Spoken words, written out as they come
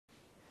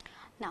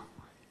Now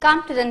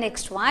come to the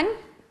next one.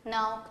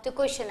 Now the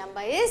question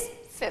number is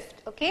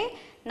 5th. Okay.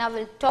 Now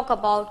we'll talk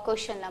about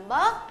question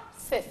number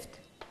 5th.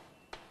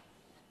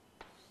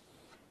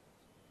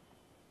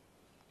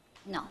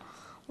 Now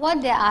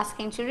what they are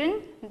asking,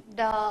 children,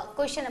 the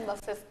question number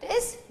 5th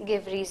is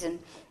give reason.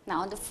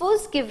 Now the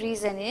first give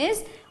reason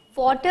is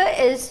water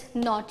is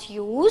not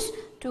used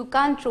to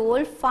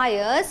control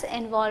fires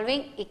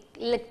involving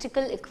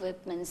electrical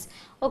equipments.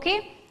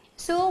 Okay.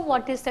 So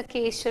what is the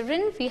case,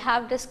 children? We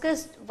have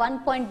discussed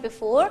one point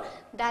before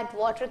that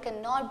water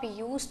cannot be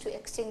used to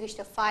extinguish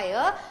the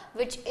fire,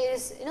 which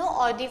is,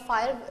 or the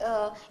fire,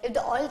 if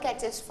the oil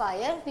catches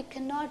fire, we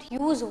cannot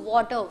use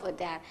water over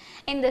there.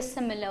 In the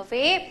similar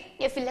way,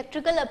 if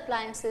electrical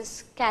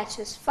appliances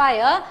catches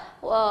fire,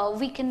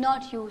 we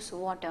cannot use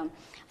water.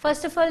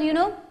 First of all,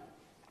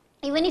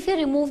 even if you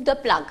remove the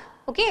plug,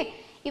 okay,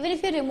 even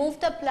if you remove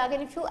the plug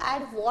and if you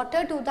add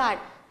water to that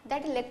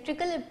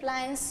electrical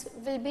appliance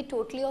will be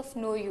totally of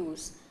no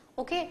use.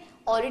 Okay,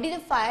 already the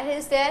fire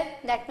is there,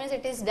 that means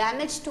it is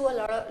damaged to a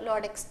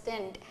lot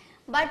extent.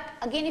 But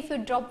again, if you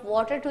drop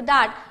water to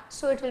that,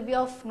 so it will be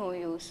of no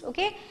use.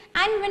 Okay,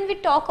 and when we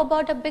talk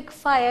about a big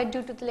fire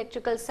due to the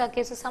electrical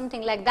circuits or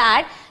something like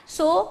that,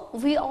 so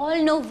we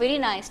all know very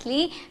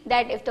nicely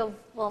that if the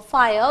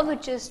fire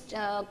which is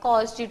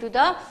caused due to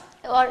the,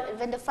 or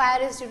when the fire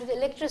is due to the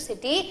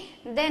electricity,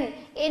 then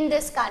in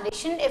this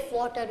condition if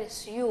water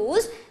is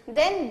used,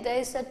 then there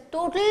is a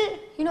total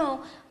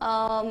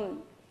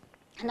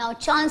now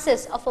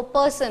chances of a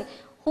person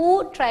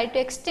who tried to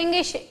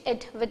extinguish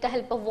it with the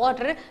help of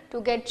water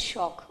to get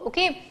shock.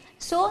 Okay,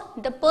 so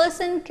the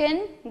person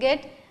can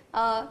get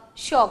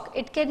shock,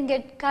 it can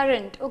get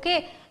current.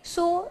 Okay,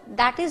 so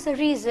that is the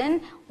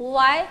reason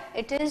why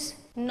it is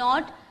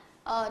not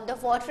the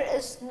water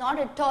is not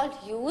at all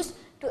used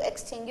to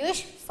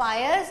extinguish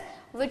fires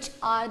which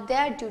are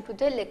there due to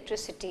the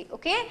electricity.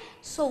 Okay,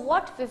 so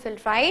what we will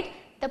write,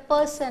 the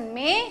person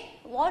may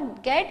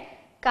get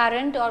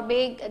current, or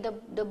may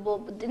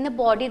in the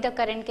body the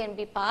current can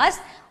be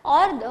passed,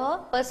 or the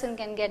person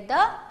can get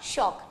the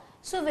shock.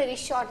 So very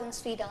short and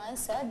sweet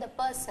answer, the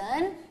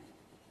person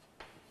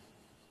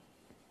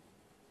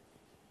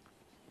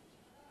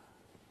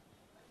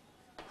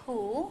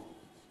who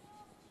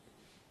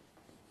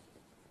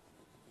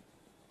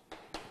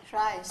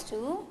tries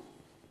to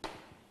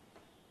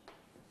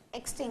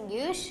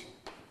extinguish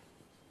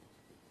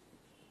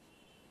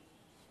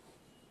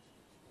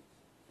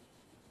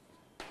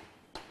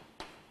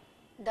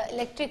the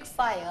electric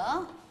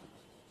fire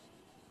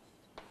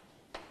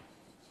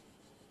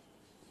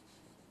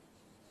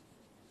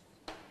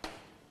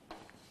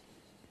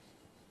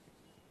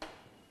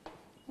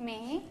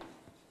may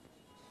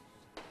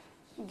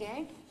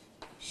get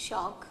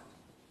shock.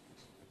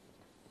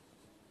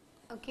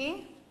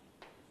 Okay.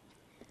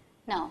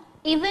 Now,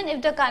 even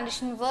if the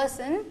condition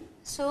worsen,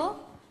 so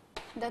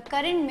the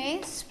current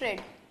may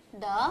spread.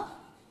 The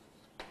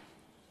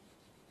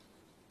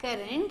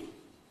current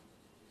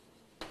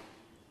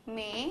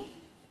may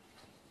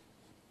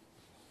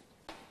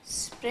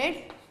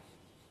spread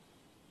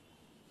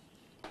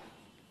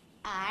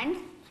and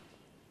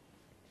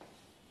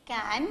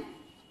can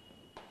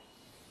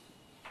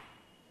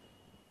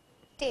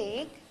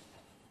take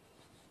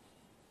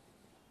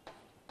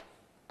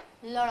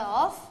lot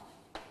of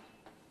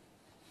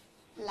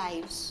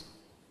lives.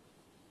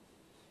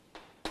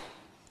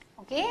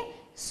 Okay,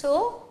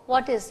 so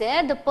what is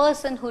there? The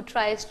person who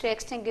tries to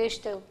extinguish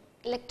the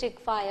electric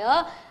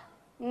fire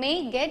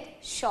may get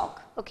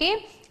shock.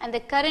 Okay, and the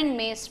current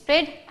may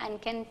spread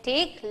and can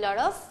take lot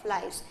of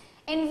lives.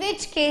 In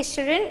which case,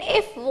 children,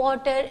 if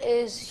water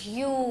is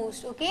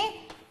used,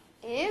 okay,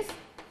 if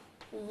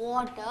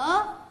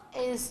water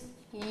is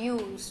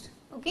used,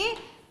 okay,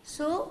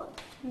 so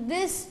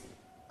this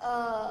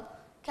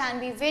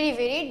can be very,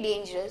 very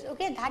dangerous.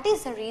 Okay, that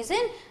is the reason,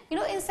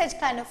 in such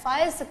kind of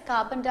fires the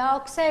carbon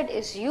dioxide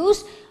is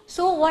used.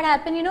 So what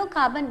happen,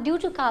 due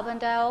to carbon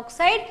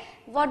dioxide,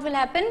 what will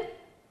happen?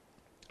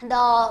 The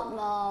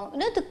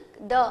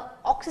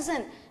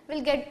oxygen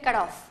will get cut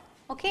off.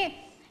 Okay,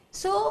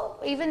 so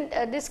even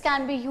this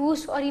can be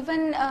used, or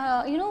even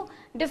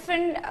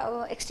different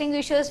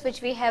extinguishers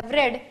which we have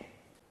read,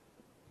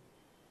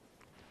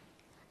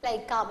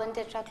 like carbon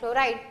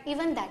tetrachloride,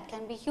 even that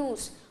can be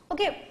used.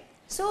 Okay,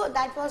 so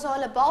that was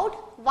all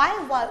about why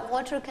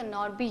water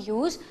cannot be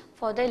used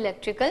for the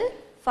electrical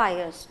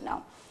fires.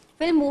 Now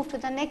we'll move to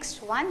the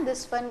next one.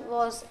 This one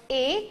was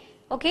A.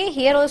 Okay,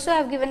 here also I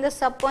have given the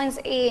subpoints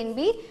A and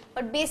B,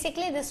 but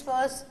basically this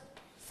was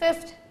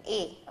 5th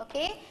A.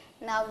 Okay,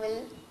 now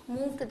we'll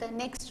move to the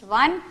next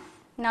one.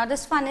 Now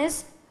this one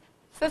is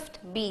 5th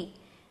B.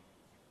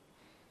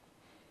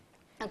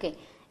 Okay,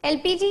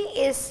 LPG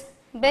is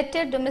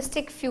better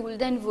domestic fuel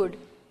than wood.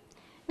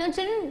 Now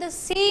children, the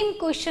same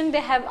question they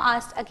have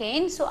asked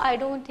again, so I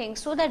don't think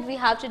so that we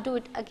have to do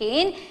it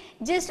again.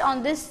 Just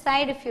on this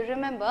side, if you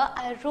remember,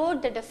 I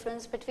wrote the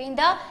difference between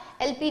the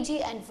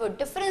LPG and wood.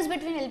 Difference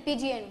between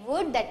LPG and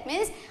wood, that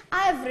means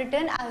I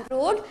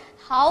wrote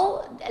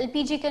how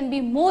LPG can be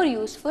more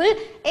useful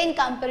in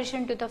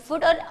comparison to the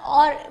wood,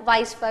 or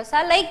vice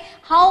versa, like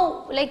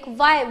how, like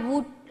why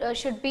wood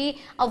should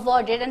be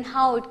avoided and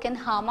how it can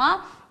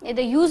harm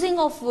the using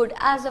of wood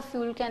as a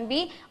fuel can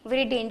be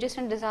very dangerous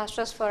and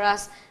disastrous for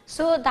us.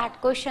 So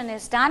that question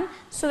is done.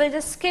 So we'll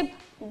just skip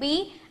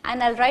B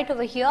and I'll write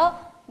over here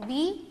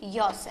be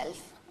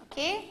yourself.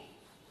 Okay.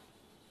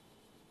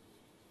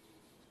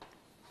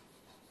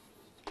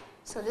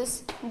 So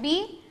this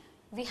B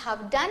we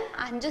have done,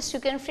 and just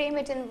you can frame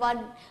it in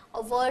one,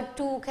 a word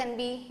two can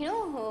be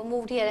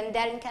moved here and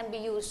there and can be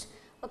used.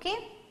 Okay.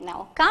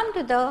 Now come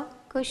to the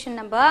question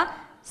number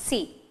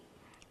C.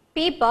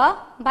 Paper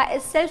by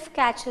itself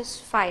catches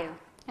fire.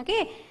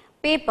 Okay,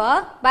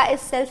 paper by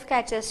itself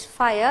catches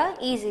fire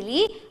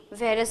easily,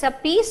 whereas a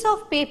piece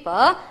of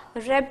paper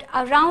wrapped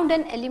around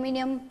an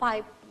aluminum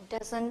pipe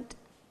does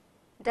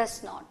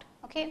not.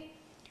 Okay.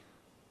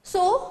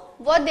 So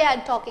what they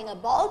are talking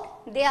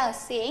about, they are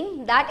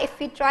saying that if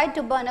we try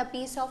to burn a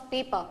piece of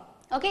paper,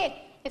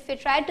 okay, if we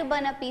try to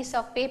burn a piece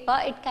of paper,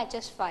 it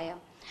catches fire.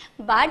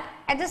 But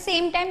at the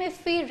same time,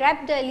 if we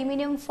wrap the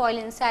aluminum foil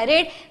inside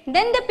it,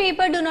 then the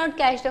paper do not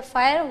catch the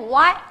fire.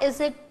 Why is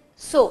it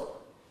so?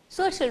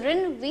 So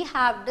children, we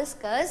have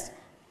discussed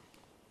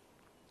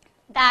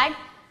that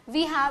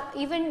we have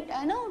even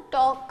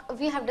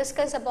we have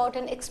discussed about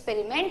an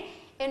experiment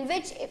in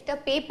which if the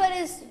paper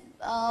is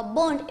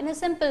burnt in a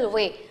simple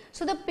way,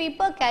 so the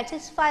paper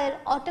catches fire,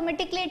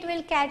 automatically it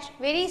will catch,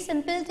 very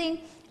simple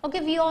thing. Okay,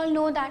 we all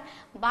know that.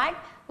 But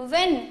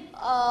when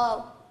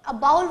a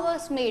bowl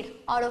was made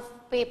out of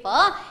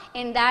paper,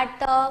 in that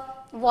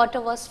the water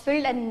was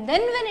filled, and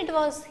then when it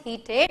was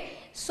heated,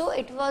 so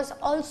it was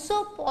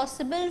also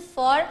possible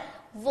for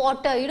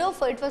water,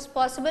 it was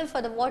possible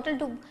for the water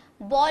to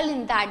boil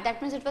in that.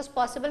 That means it was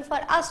possible for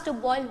us to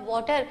boil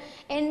water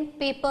in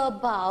paper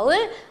bowl.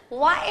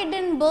 Why it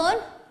didn't burn?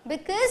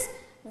 Because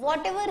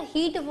whatever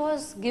heat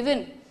was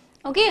given,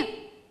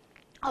 okay,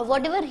 or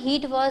whatever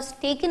heat was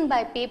taken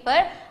by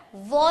paper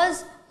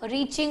was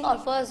reaching or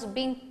was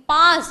being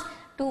passed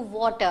to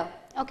water.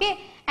 Okay,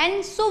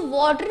 and so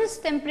water's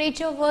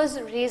temperature was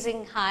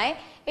raising high,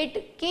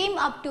 it came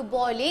up to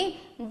boiling,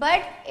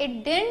 but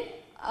it didn't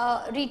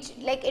reach,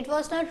 like it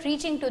was not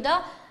reaching to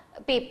the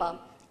paper.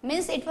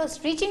 Means it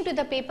was reaching to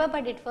the paper,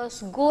 but it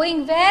was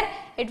going where?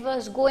 It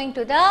was going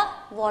to the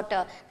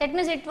water. That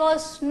means it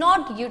was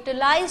not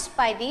utilized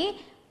by the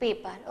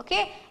paper.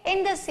 Okay,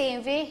 in the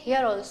same way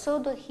here also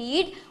the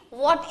heat,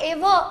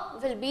 whatever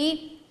will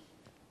be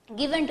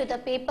given to the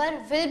paper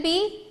will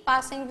be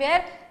passing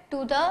where?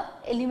 To the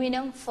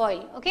aluminum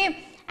foil.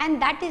 Okay, and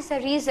that is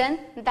the reason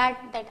that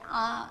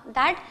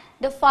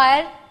the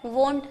fire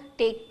won't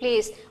take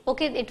place.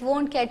 Okay, it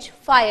won't catch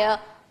fire,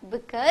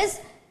 because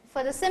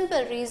for the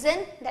simple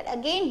reason that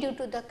again due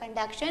to the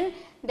conduction,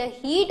 the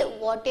heat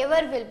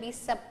whatever will be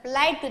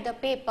supplied to the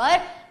paper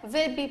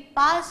will be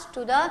passed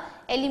to the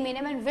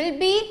aluminum and will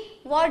be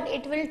what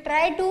it will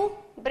try to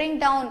bring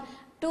down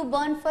to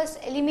burn first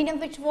aluminum,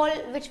 which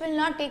will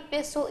not take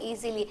place so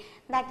easily.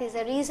 That is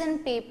the reason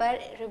paper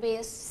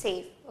remains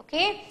safe.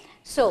 Okay.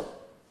 So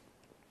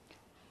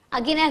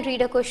again I'll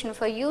read a question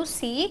for you.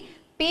 See,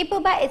 paper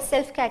by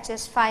itself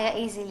catches fire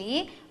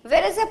easily,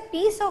 whereas a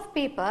piece of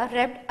paper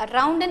wrapped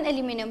around an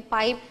aluminum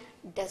pipe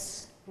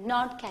does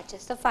not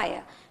catches the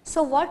fire.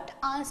 So what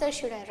answer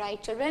should I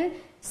write, children?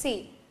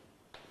 See,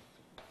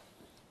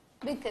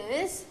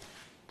 because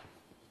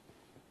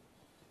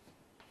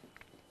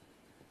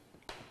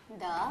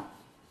the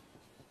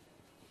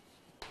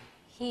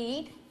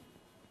heat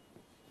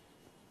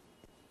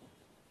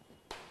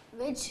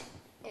which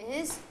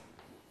is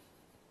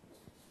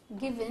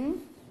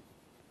given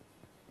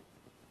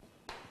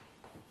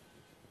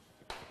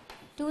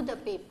to the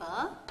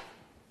paper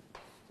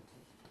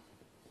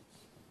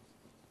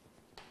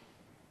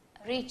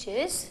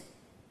reaches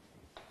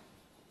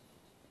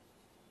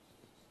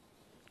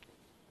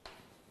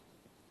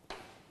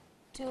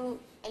to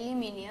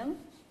aluminum,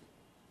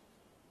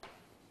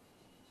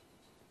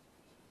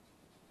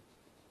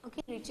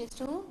 okay, reaches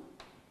to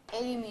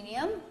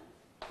aluminum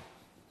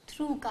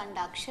through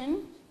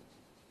conduction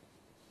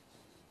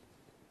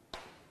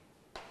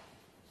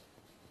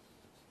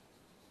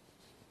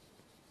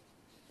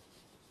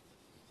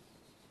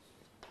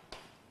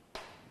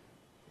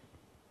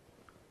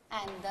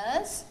and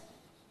thus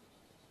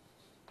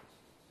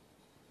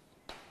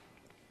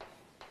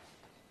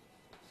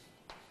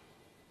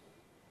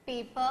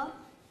paper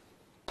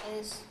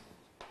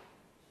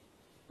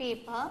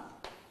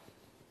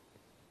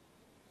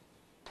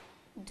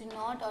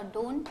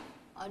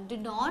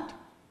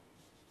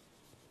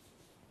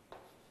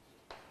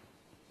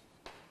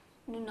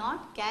do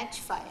not catch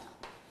fire.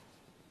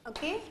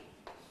 Okay,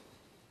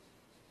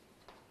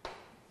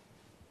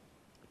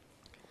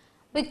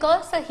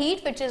 because the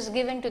heat which is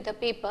given to the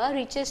paper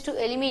reaches to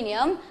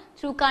aluminum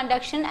through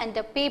conduction and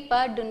the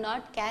paper do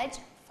not catch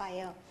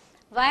fire.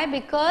 Why?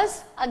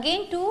 Because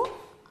again to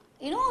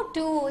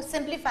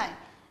simplify.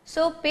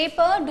 So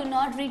paper do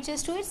not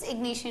reaches to its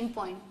ignition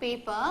point.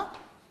 Paper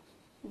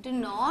do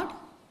not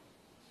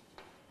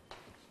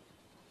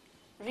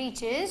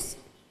reaches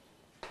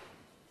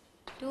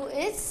to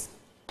its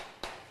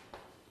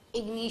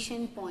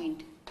ignition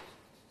point.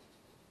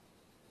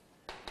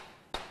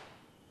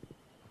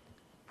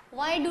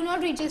 Why do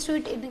not reaches to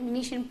its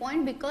ignition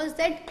point? Because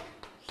that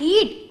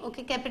heat,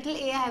 okay, capital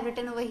A I have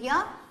written over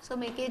here, so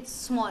make it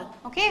small,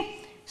 okay.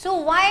 So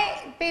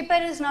why paper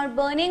is not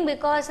burning?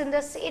 Because in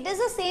this, it is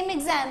the same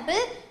example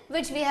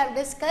which we have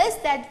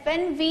discussed, that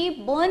when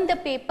we burn the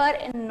paper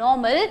in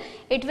normal,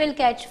 it will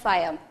catch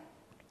fire.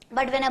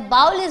 But when a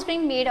bowl is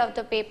being made of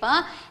the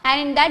paper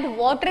and in that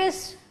water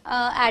is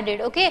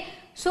added, okay.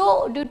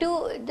 So due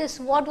to this,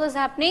 what was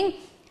happening?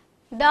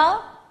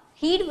 The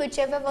heat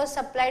whichever was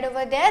supplied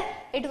over there,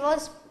 it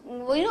was,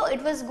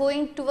 it was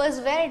going towards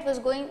where? It was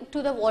going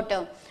to the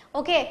water,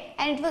 okay,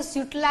 and it was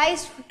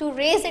utilized to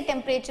raise the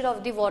temperature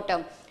of the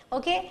water,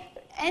 okay.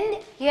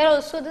 And here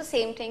also the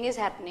same thing is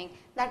happening.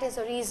 That is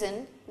the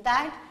reason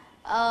that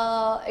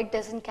it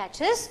doesn't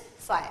catches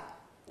fire.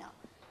 Now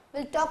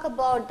we'll talk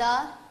about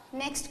the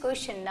next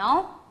question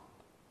now.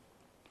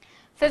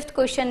 Fifth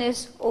question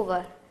is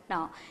over.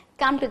 Now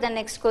come to the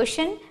next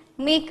question.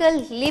 Make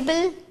a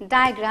label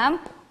diagram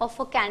of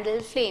a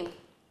candle flame.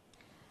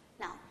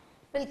 Now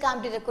we'll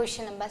come to the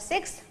question number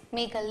 6.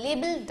 Make a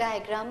label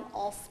diagram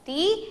of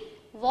the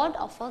what?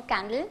 Of a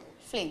candle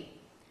flame.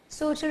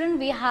 So children,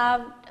 we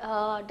have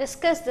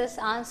discussed this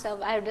answer.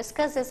 I have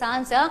discussed this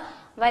answer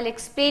while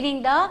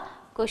explaining the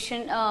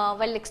question,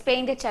 while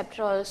explaining the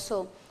chapter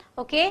also.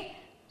 Okay.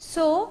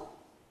 So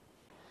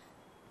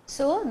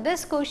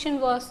this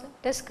question was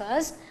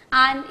discussed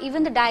and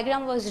even the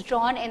diagram was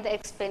drawn in the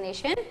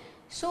explanation.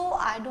 So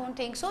I don't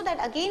think so that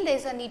again there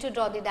is a need to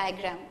draw the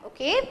diagram.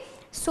 Okay.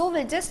 So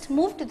we'll just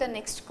move to the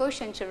next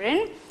question,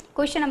 children.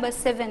 Question number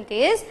 7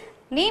 is,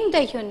 name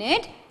the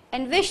unit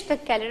in which the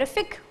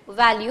calorific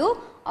value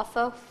of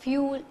a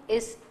fuel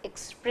is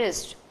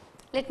expressed.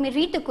 Let me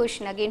read the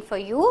question again for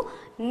you.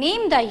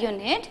 Name the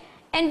unit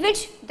in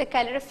which the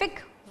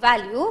calorific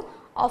value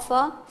of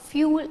a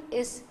fuel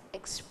is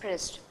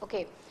expressed.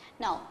 Okay.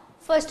 Now,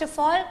 first of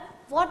all,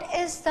 what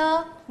is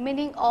the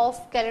meaning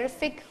of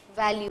calorific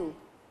value?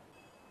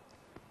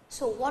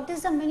 So, what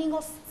is the meaning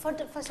of,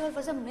 first of all,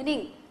 what's the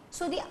meaning?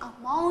 So, the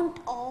amount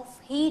of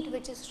heat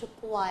which is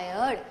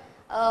required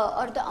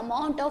or the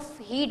amount of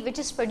heat which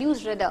is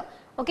produced rather,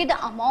 okay,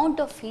 the amount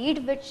of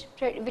heat which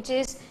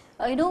is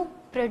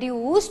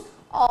produced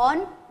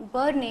on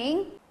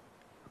burning,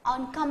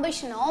 on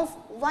combustion of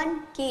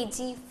 1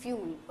 kg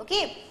fuel,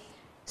 okay.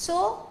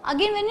 So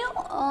again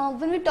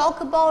when we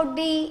talk about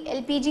the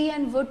LPG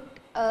and wood,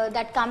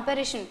 that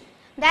comparison,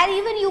 there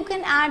even you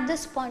can add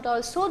this point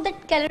also,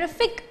 that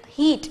calorific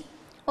heat,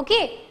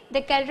 okay,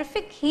 the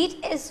calorific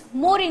heat is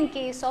more in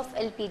case of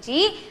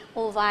LPG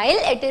while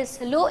it is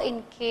low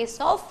in case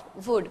of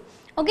wood,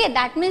 okay.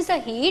 That means the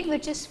heat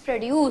which is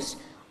produced,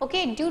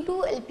 okay, due to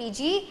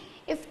LPG,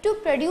 if to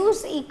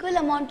produce equal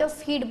amount of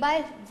heat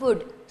by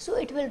wood, so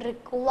it will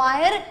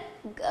require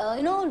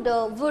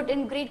the wood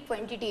in great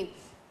quantity.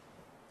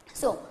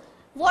 So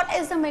what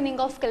is the meaning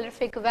of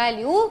calorific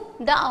value?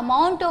 The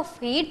amount of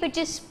heat which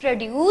is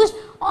produced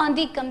on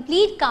the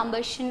complete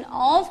combustion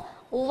of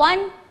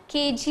 1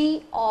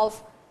 kg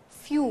of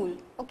fuel,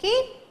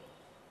 okay.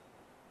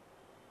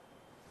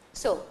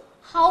 So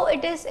how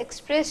it is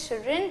expressed,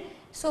 children?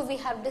 So we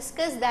have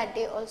discussed that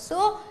day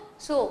also.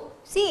 So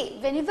see,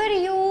 whenever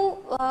you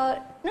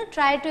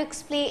try to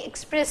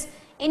express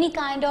any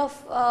kind of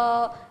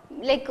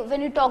like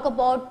when you talk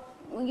about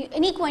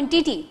any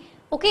quantity,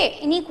 okay,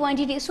 any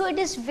quantity, so it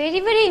is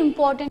very, very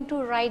important to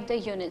write the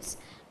units,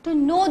 to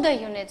know the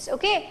units,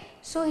 okay.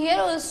 So here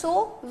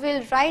also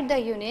we'll write the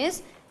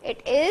units.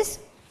 It is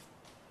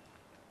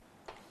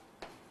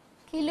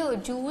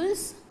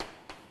kilojoules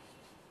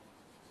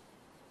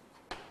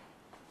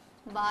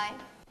by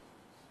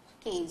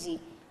kg,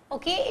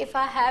 okay. If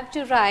I have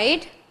to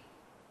write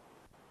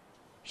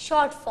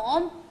short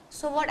form,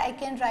 so what I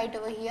can write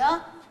over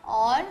here,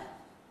 or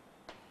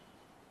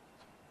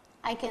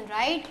I can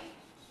write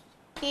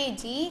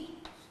kg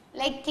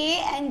like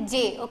k and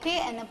j, okay,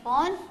 and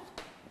upon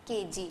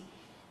kg.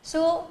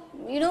 So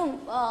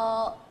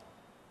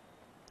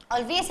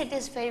always it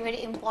is very,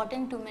 very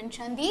important to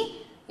mention the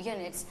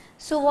units.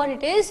 So what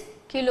it is,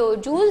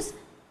 kilojoules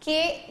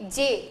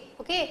kj,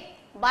 okay,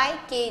 by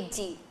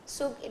kg.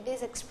 So it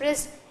is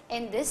expressed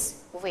in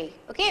this way,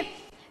 okay.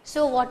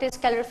 So what is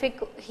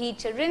calorific heat,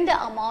 children?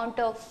 The amount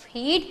of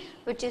heat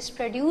which is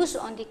produced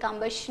on the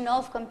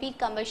complete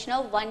combustion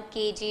of 1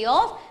 kg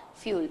of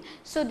fuel.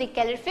 So the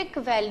calorific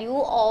value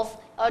of,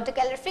 or the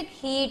calorific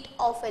heat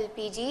of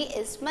LPG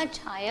is much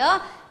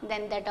higher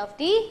than that of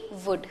the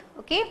wood,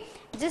 okay.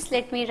 Just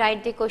let me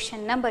write the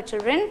question number,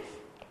 children.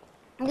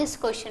 This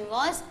question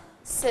was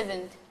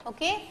 7th,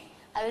 okay.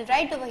 I will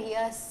write over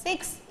here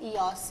 6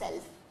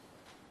 yourself,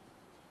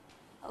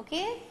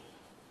 okay.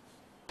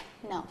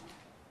 Now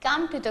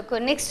come to the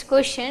next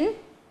question.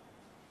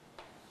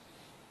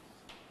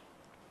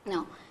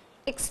 Now,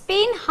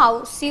 explain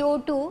how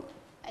CO2,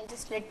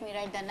 let me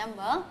write the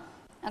number,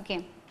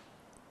 okay.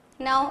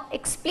 Now,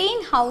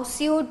 explain how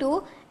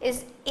CO2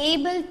 is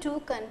able to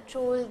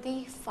control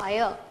the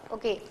fire,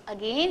 okay.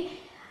 Again,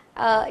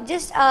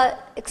 just a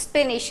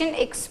explanation,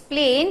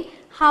 explain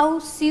how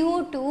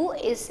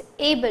CO2 is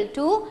able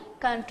to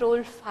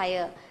control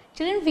fire.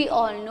 Children, we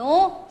all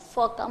know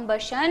for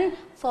combustion,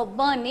 for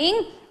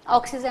burning,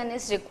 oxygen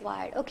is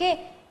required,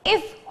 okay.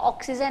 If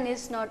oxygen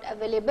is not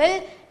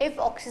available, if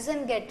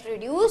oxygen get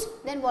reduced,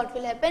 then what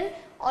will happen?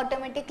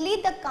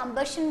 Automatically the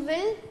combustion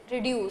will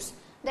reduce.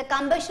 The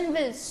combustion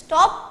will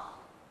stop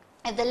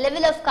if the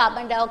level of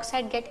carbon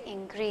dioxide get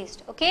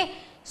increased, okay.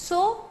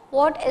 So,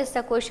 what is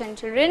the question,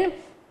 children?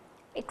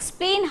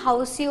 Explain how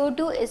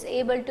CO2 is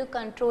able to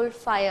control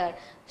fire.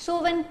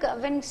 So, when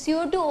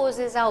CO2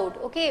 oozes out,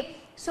 okay,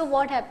 so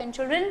what happens,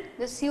 children?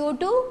 The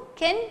CO2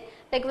 can,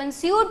 like when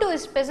CO2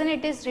 is present,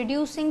 it is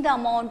reducing the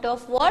amount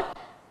of what?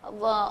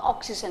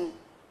 Oxygen,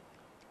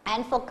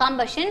 and for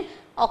combustion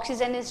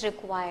oxygen is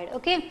required,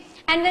 okay.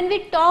 And when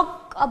we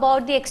talk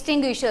about the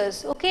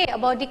extinguishers, okay,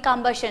 about the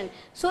combustion,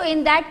 so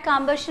in that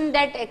combustion,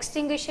 that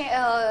extinguisher,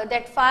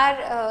 that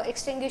fire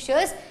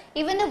extinguishers,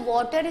 even the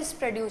water is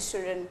produced,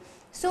 children.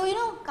 So, you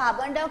know,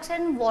 carbon dioxide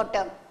and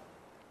water,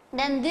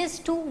 then these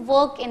two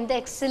work in the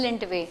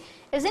excellent way,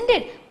 isn't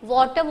it?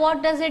 Water,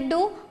 what does it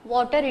do?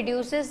 Water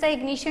reduces the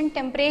ignition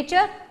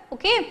temperature,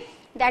 okay.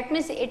 That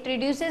means it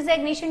reduces the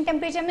ignition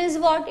temperature, means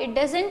what? It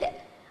doesn't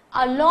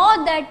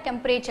allow that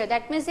temperature,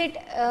 that means it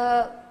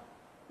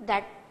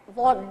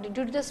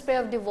due to the spray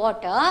of the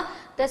water,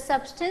 the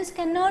substance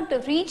cannot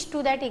reach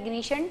to that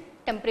ignition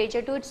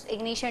temperature, to its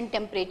ignition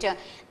temperature.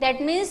 That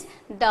means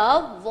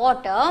the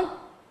water,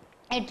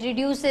 it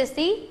reduces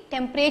the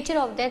temperature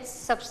of that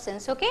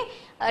substance, okay.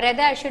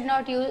 Rather I should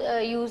not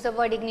use the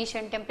word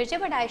ignition temperature,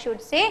 but I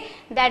should say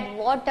that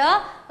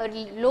water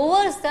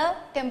lowers the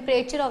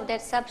temperature of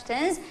that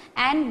substance,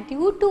 and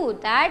due to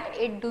that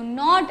it do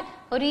not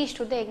reach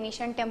to the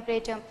ignition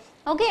temperature,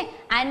 okay.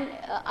 And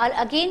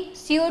again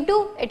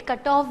CO2, it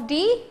cut off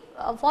the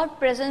what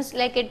presence,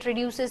 like it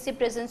reduces the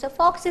presence of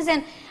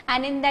oxygen,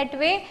 and in that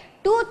way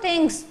two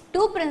things,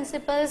 two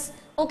principles,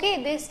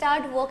 okay, they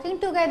start working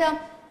together,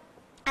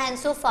 and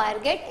so fire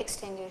get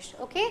extinguished,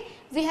 okay.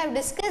 We have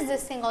discussed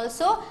this thing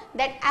also,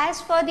 that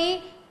as for the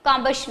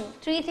combustion,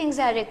 three things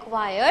are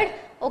required,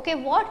 okay.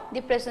 What?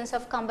 The presence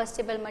of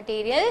combustible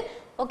material,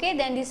 okay,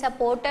 then the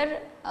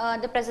supporter,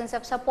 the presence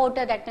of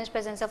supporter, that means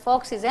presence of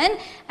oxygen,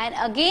 and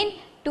again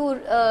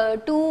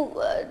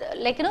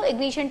like you know,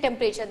 ignition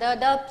temperature,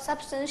 the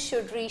substance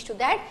should reach to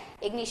that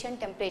ignition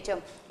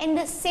temperature. In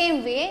the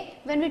same way,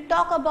 when we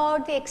talk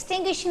about the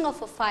extinguishing of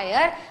a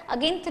fire,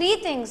 again three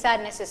things are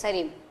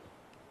necessary.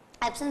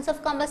 Absence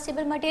of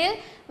combustible material,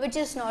 which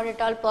is not at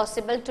all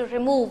possible to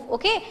remove,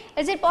 okay.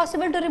 Is it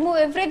possible to remove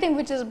everything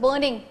which is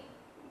burning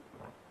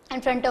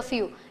in front of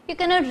you? You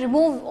cannot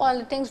remove all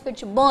the things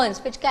which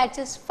burns, which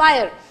catches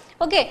fire,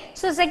 okay.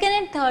 So, second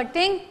and third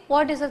thing,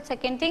 what is the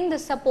second thing? The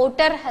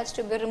supporter has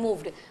to be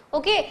removed,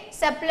 okay.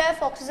 Supply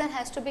of oxygen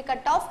has to be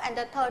cut off, and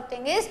the third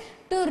thing is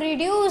to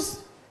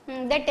reduce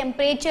the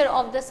temperature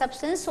of the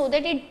substance so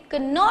that it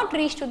cannot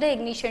reach to the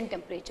ignition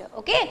temperature,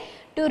 okay.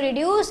 To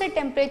reduce the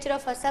temperature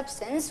of a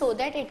substance so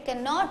that it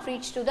cannot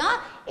reach to the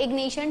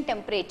ignition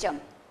temperature.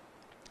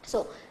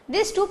 So,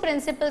 these two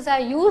principles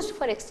are used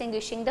for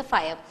extinguishing the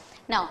fire.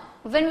 Now,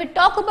 when we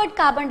talk about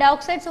carbon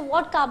dioxide, so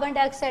what carbon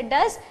dioxide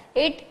does?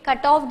 It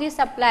cut off the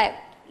supply,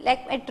 like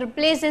it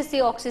replaces the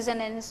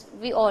oxygen, and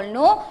we all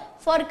know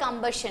for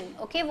combustion,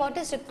 okay, what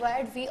is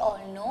required? We all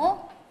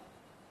know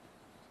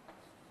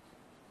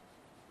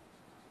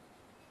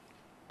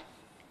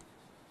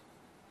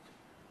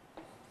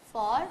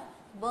for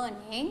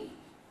burning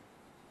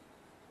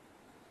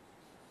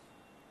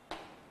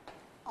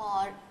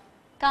or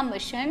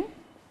combustion,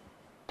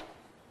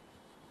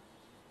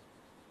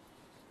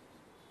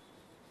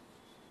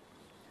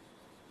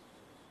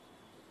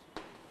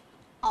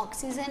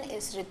 oxygen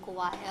is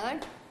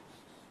required,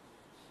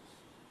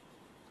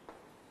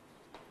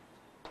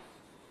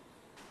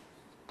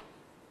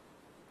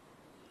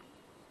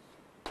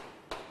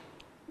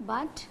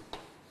 but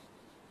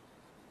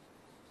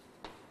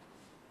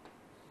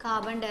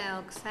carbon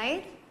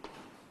dioxide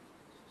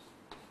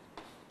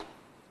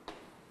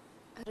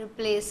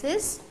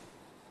replaces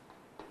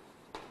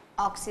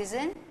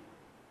oxygen,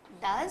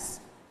 thus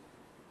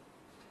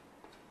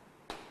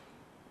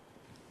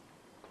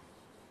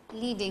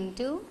leading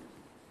to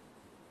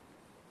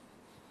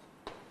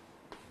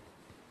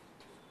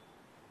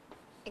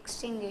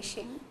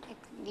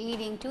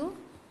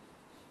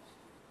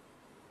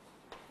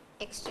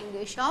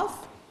extinguish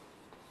of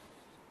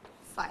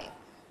fire.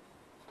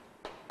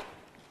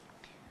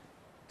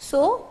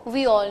 So,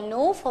 we all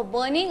know for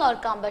burning or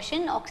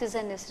combustion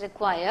oxygen is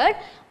required,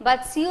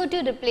 but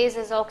CO2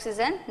 replaces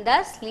oxygen,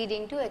 thus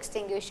leading to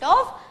extinguish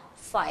of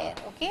fire.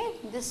 Okay,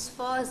 this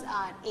was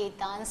our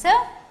 8th answer.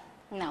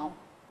 Now,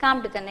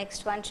 come to the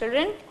next one,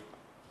 children.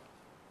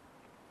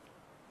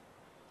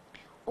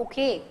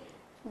 Okay,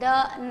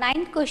 the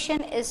ninth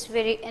question is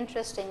very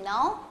interesting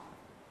now.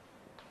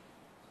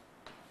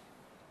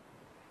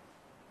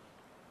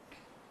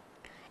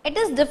 It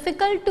is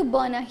difficult to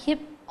burn a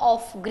heap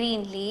of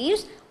green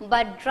leaves,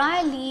 but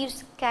dry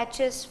leaves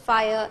catches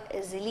fire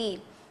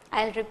easily.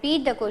 I'll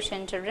repeat the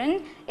question,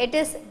 children. It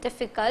is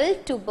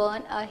difficult to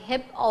burn a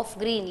heap of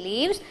green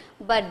leaves,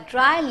 but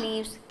dry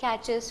leaves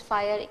catches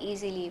fire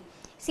easily.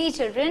 See,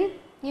 children,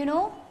 you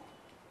know,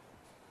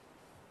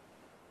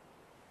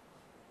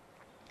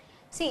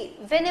 see,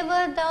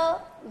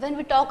 when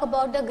we talk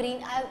about the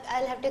green,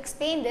 I'll have to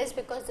explain this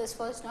because this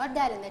was not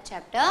there in the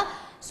chapter.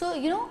 So,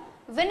 you know,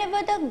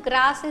 whenever the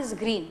grass is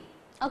green,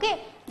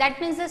 okay, that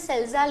means the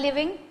cells are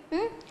living.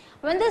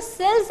 When the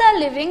cells are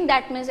living,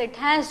 that means it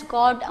has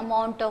got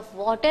amount of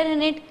water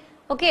in it.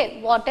 Okay,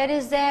 water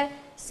is there,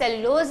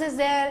 cellulose is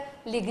there,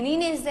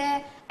 lignin is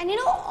there, and you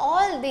know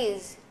all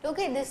these.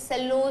 Okay, this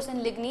cellulose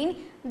and lignin,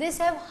 these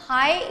have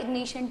high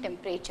ignition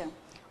temperature.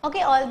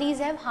 Okay, all these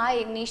have high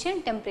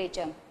ignition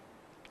temperature.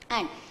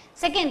 And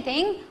second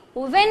thing,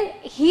 when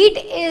heat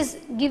is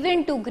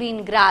given to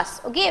green grass,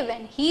 okay,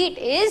 when heat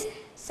is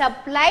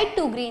supplied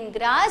to green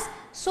grass,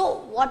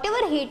 so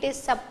whatever heat is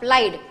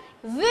supplied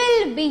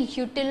will be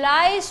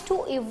utilized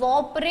to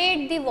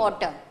evaporate the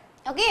water,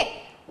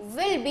 okay,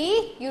 will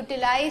be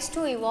utilized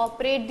to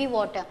evaporate the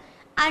water.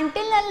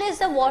 Until unless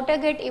the water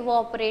get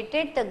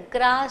evaporated, the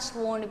grass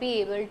won't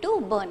be able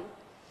to burn.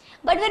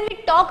 But when we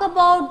talk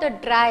about the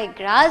dry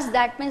grass,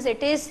 that means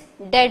it is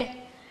dead.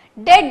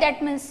 Dead,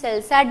 that means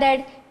cells are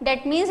dead,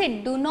 that means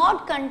it do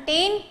not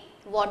contain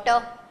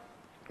water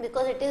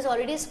because it is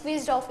already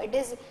squeezed off, it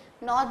is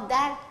not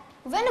there.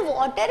 When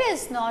water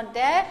is not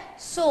there,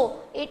 so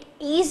it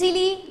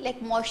easily,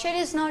 like moisture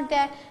is not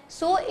there,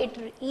 so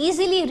it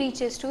easily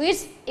reaches to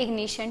its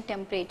ignition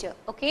temperature,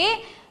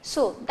 okay.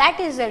 So that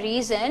is the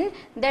reason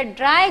that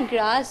dry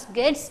grass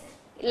gets,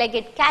 like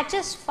it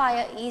catches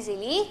fire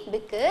easily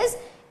because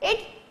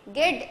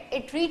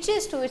it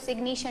reaches to its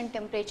ignition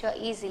temperature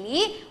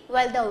easily,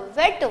 while the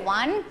wet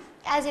one,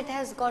 as it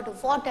has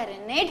got water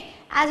in it,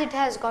 as it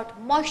has got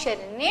moisture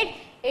in it,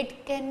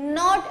 it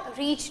cannot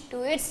reach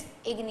to its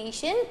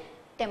ignition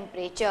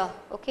temperature,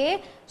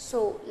 okay.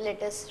 So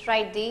let us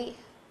write the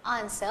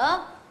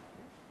answer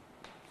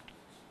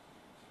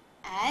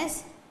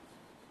as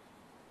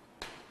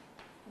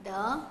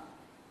the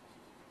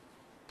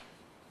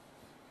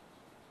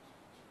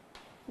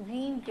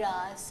green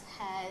grass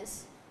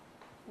has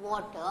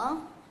water,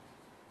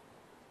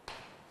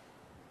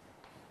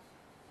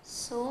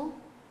 so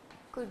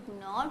could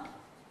not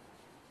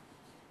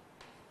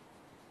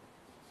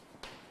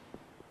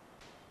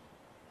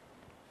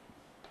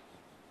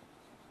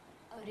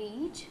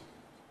reach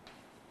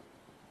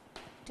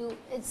to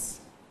its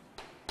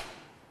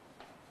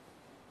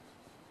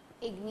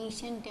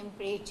ignition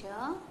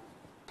temperature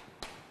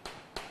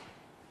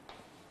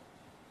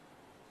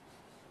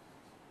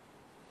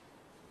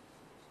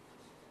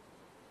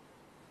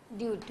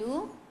due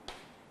to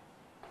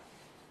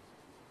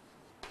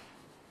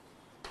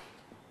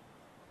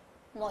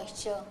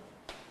moisture.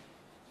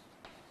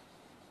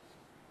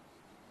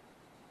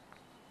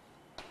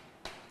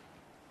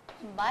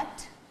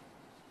 But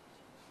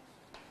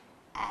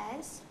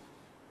as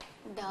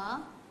the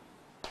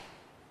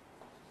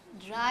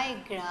dry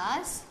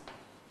grass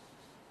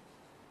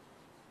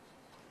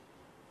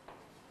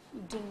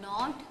do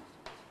not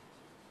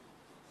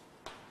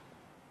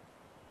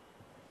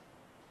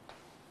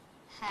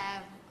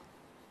have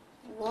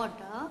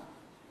water,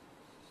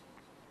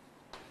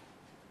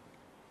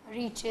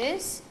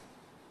 reaches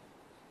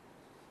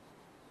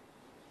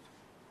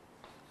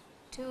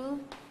to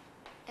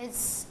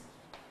its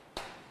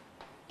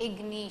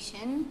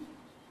ignition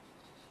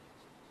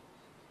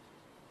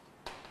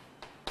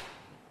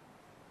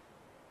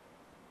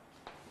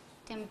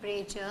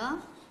temperature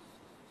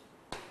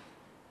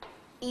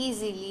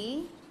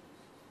easily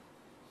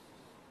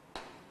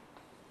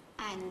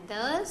and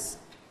thus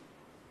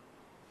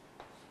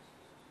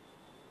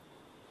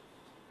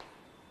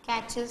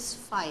catches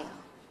fire.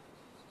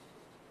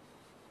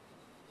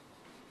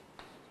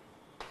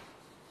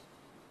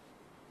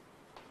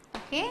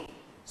 Okay.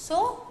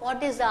 So,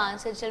 what is the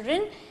answer,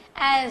 children?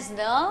 As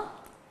the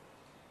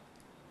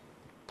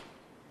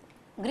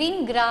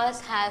green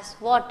grass has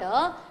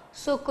water,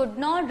 so could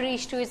not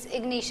reach to its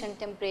ignition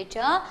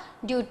temperature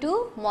due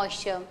to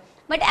moisture.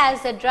 But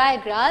as the dry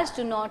grass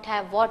do not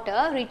have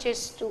water,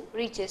 reaches to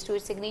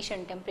its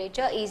ignition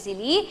temperature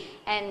easily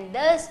and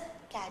thus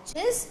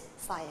catches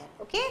fire.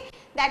 Okay.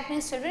 That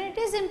means, children, it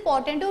is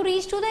important to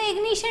reach to the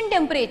ignition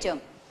temperature.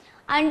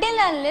 Until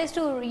unless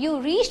you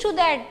reach to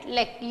that,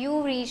 like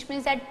you reach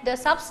means that the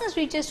substance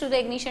reaches to the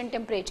ignition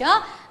temperature,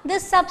 the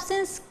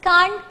substance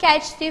can't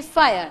catch the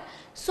fire.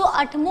 So,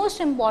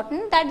 utmost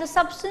important that the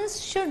substance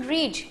should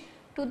reach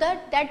to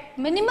that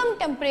minimum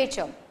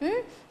temperature,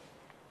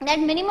 that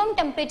minimum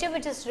temperature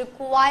which is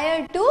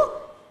required to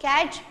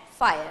catch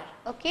fire.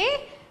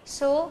 Okay.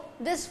 So,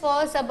 this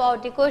was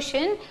about the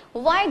question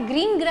why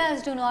green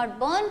grass do not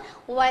burn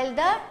while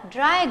the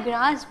dry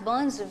grass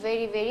burns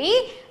very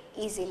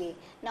easily.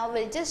 Now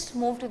we'll just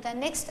move to the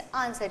next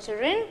answer,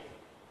 children.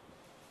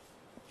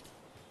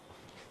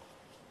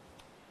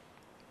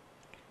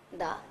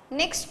 The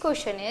next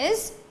question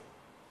is,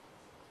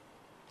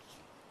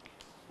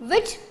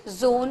 which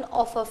zone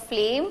of a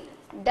flame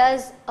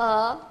does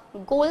a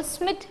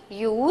goldsmith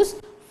use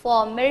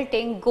for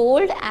melting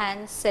gold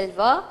and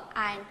silver,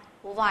 and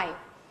why?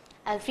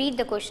 I'll read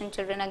the question,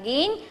 children,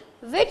 again.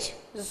 Which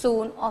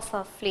zone of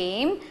a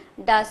flame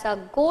does a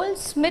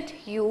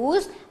goldsmith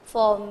use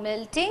for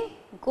melting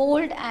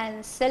gold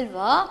and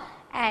silver,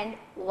 and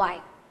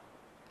why?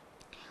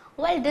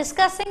 While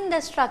discussing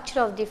the structure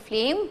of the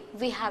flame,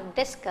 we have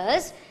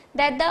discussed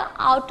that the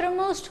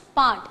outermost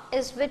part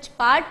is which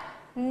part?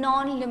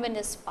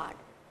 Non-luminous part.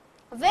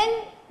 When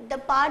the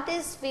part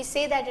is, we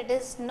say that it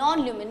is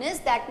non-luminous,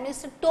 that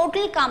means the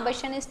total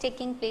combustion is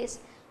taking place.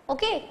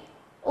 Okay.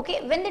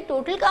 When the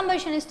total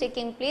combustion is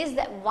taking place,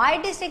 why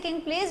it is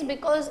taking place?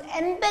 Because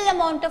ample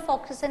amount of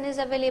oxygen is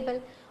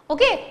available.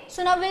 Okay.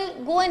 So now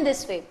we'll go in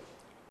this way.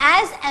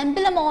 As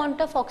ample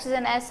amount of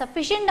oxygen, as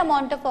sufficient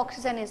amount of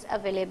oxygen is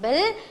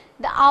available,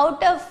 the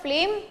outer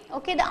flame,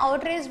 okay, the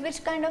outer is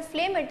which kind of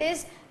flame? It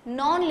is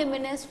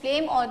non-luminous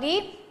flame, or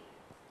the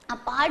a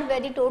part where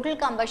the total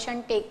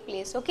combustion take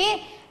place.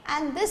 Okay,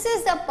 and this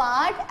is the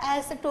part,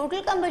 as the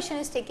total combustion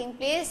is taking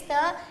place,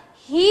 the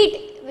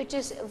heat which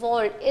is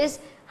evolved is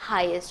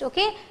highest.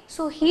 Okay,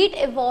 so heat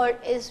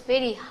evolved is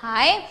very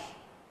high,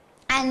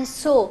 and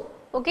so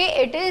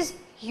okay, it is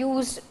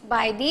used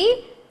by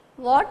the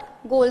what?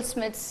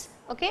 Goldsmiths.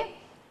 Okay,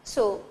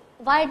 so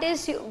why it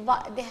is,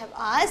 they have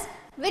asked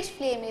which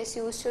flame is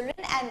used, children,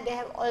 and they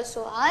have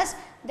also asked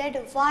that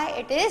why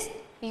it is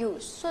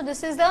used. So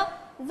this is the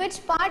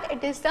which part?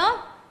 It is the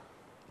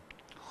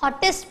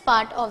hottest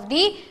part of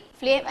the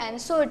flame,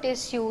 and so it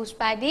is used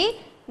by the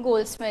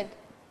goldsmith.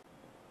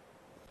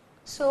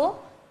 So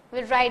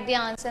we'll write the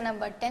answer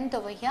number 10th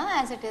over here.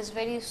 As it is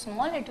very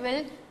small,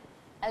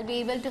 I'll be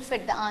able to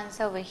fit the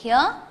answer over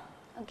here.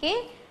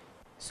 Okay.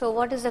 So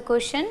what is the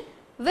question?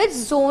 Which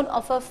zone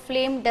of a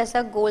flame does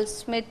a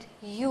goldsmith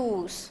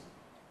use?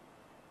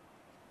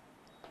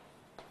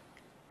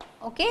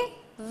 Okay.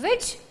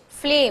 Which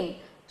flame?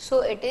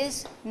 So it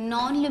is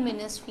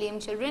non-luminous flame,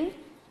 children.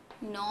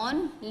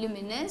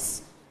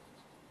 Non-luminous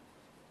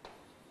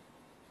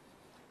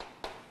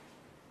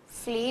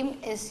flame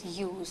is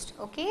used.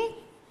 Okay.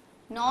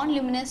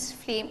 Non-luminous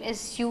flame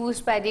is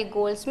used by the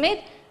goldsmith.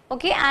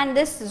 Okay, and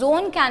this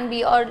zone can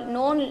be, or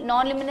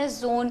non-luminous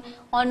zone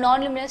or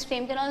non-luminous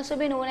flame can also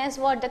be known as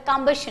what? The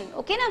combustion.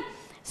 Okay, na?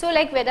 So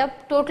like whether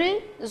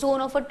total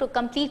zone of a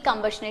complete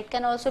combustion, it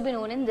can also be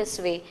known in this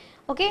way.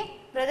 Okay,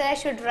 whether I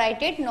should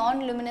write it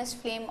non-luminous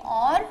flame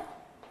or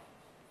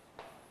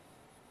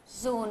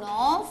zone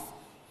of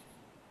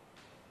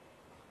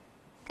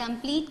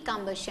complete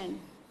combustion.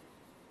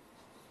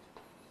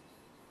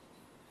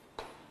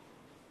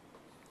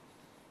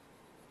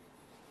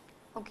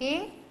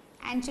 Okay,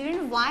 and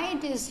children, why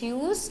it is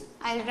used,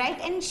 I'll write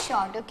in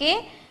short.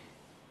 Okay,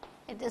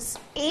 it is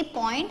A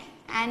point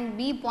and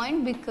B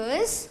point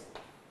because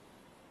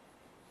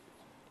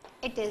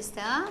it is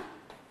the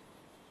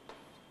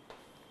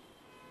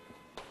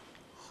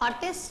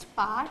hottest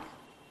part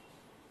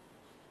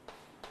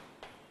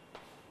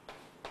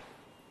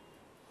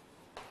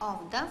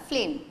of the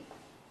flame.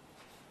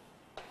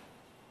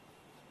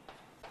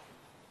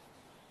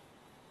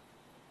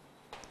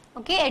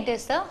 Okay, it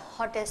is the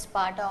hottest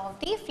part of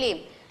the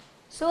flame.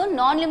 So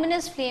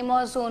non-luminous flame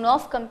or zone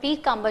of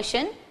complete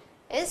combustion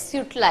is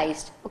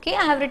utilized. Okay,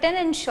 I have written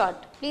in short.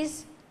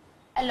 Please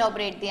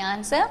elaborate the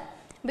answer,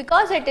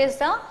 because it is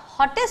the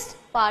hottest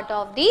part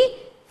of the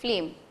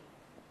flame.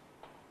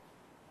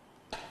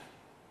 I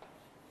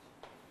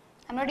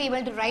am not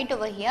able to write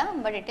over here,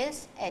 but it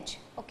is H.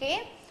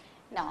 Okay.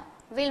 Now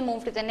we will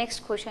move to the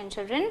next question,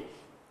 children.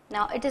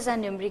 Now it is a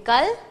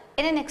numerical.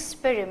 In an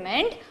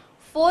experiment,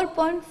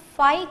 4.5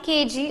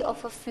 kg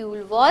of a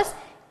fuel was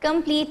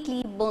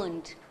completely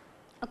burnt.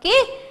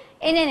 Okay,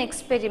 in an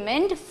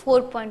experiment,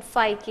 4.5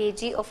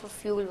 kg of a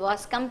fuel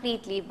was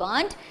completely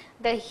burnt.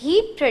 The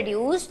heat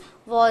produced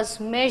was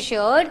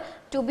measured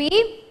to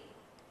be,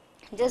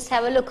 just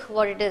have a look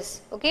what it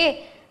is.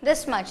 Okay,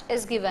 this much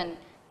is given,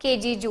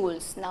 kg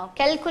joules. Now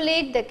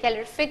calculate the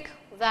calorific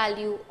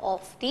value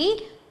of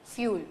the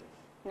fuel.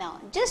 Now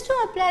just to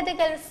apply the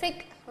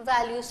calorific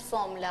values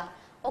formula,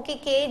 okay,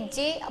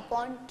 kj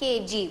upon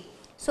kg.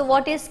 So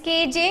what is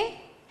kj?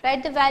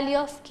 Write the value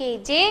of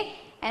kj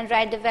and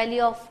write the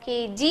value of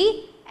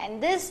kg,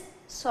 and this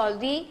solve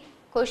the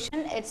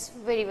question. It's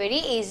very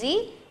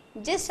easy.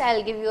 Just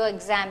I'll give you an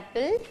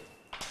example.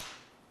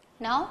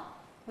 Now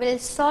we'll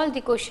solve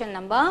the question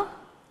number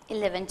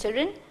 11,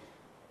 children.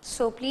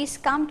 So please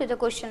come to the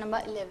question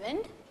number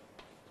 11.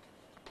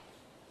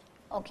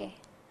 Okay,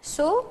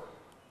 so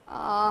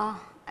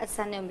it's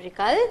a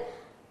numerical.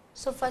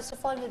 So first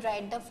of all, we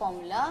write the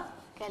formula,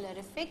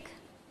 calorific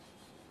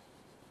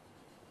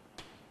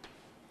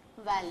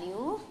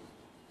value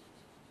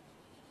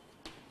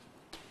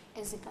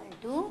is equal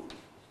to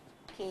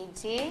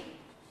kj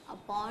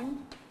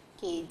upon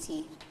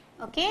kg.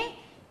 Okay,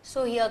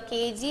 So here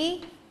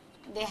kg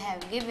they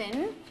have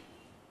given,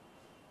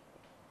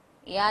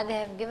 yeah, they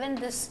have given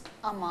this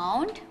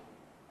amount,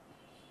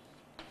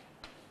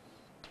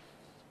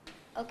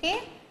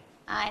 okay,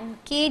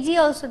 and kg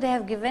also they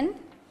have given,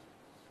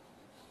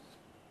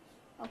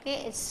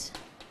 okay, it's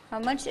how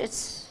much?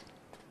 It's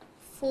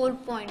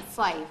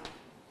 4.5.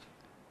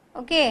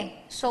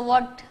 Okay, so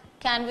what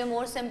can be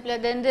more simpler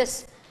than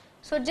this?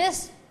 So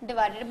just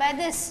divide it by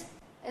this,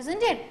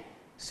 isn't it?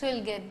 So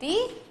you'll get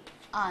the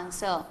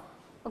answer.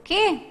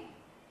 Okay.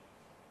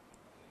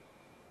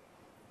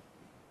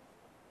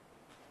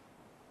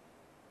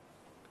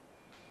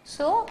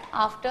 So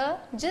after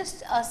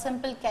just a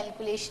simple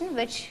calculation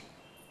which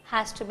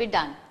has to be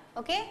done.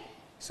 Okay.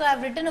 So I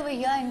have written over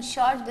here in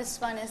short,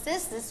 this one is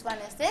this one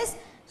is this.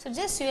 So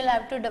just you will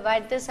have to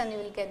divide this and you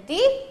will get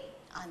the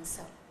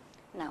answer.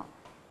 Now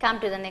come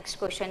to the next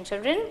question,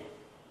 children.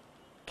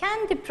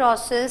 Can the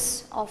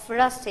process of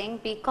rusting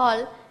be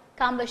called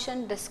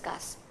combustion?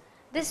 Discuss.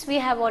 This we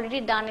have already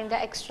done in the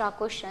extra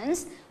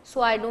questions, so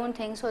I don't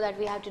think so that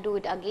we have to do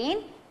it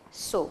again.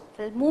 So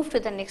we'll move to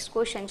the next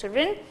question,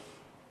 children.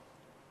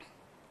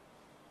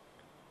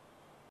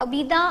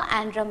 Abida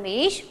and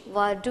Ramesh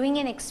were doing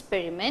an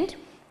experiment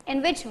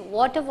in which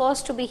water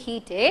was to be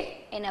heated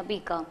in a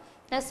beaker.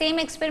 The same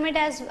experiment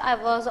as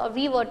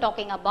we were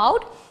talking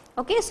about.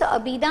 Okay, so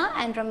Abida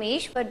and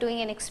Ramesh were doing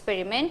an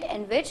experiment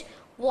in which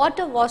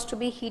water was to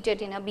be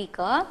heated in a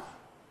beaker.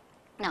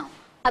 Now,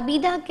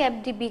 Abida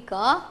kept the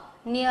beaker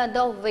near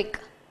the wick.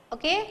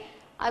 Okay,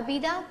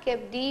 Abida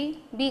kept the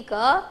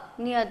beaker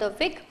near the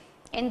wick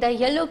in the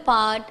yellow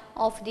part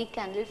of the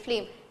candle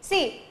flame.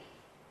 See,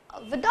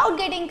 without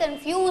getting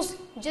confused,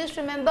 just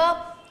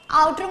remember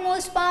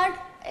outermost part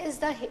is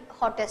the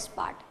hottest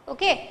part.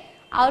 Okay,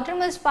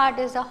 outermost part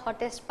is the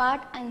hottest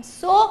part, and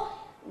so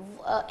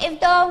if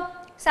the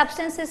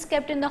substance is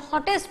kept in the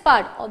hottest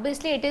part,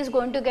 obviously it is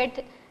going to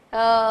get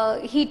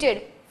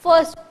heated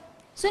first.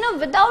 So now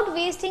without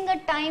wasting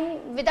time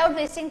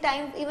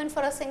even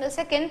for a single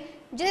second,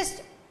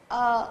 just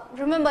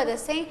remember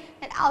this thing,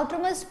 that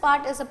outermost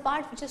part is the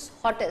part which is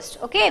hottest.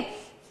 Okay,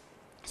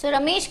 so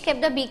Ramesh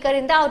kept the beaker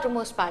in the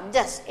outermost part,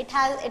 just it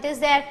is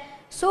there.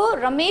 So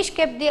Ramesh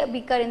kept the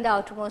beaker in the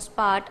outermost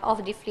part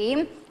of the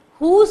flame,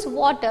 whose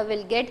water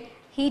will get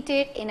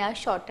heated in a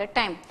shorter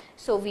time.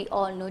 So we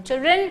all know,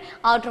 children,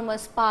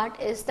 outermost part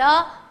is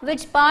the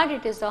which part?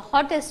 It is the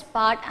hottest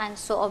part, and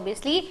so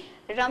obviously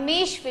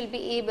Ramesh will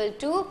be able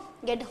to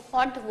get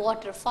hot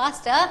water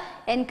faster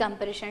in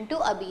comparison to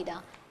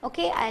Abida.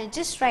 Okay, I'll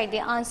just write the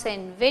answer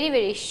in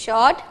very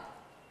short.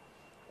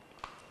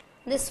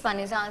 This one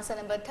is answer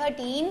number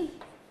 13.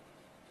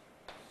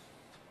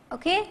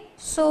 Okay,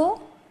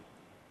 so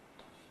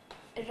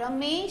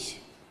Ramesh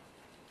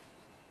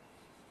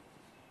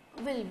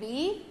will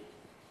be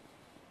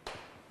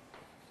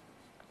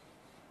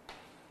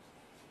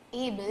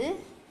able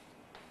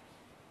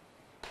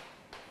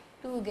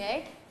to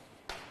get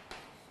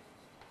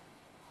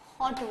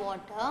hot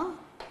water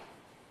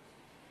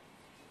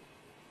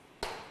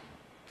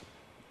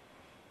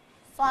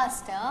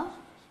faster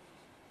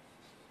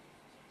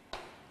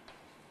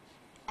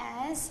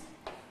as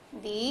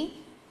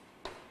the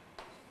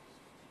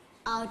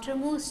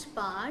outermost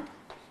part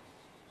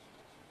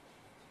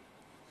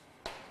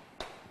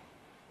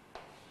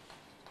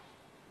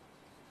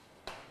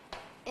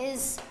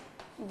is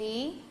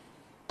the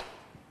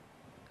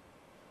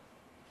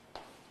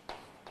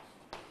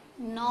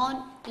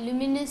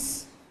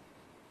non-luminous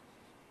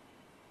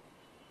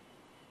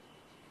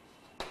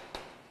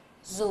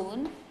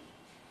zone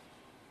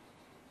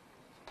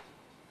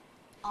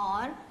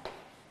or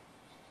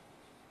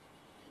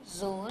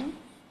zone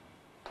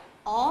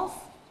of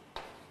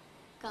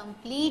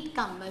complete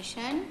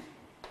combustion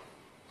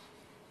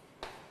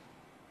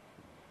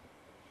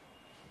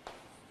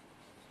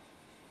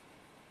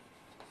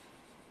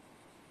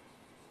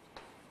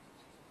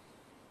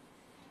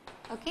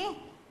okay,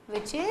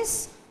 which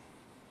is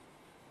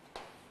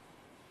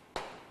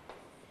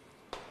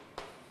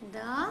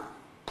the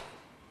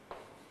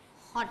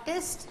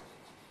hottest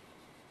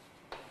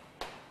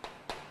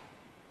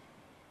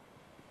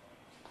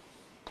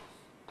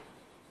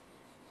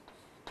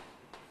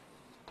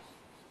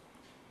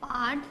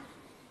part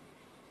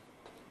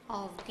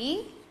of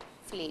the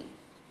flame.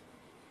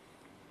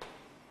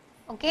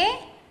 Okay,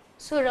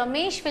 so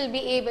Ramesh will be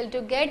able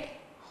to get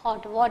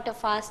hot water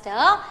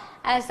faster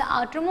as the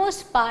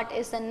outermost part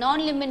is the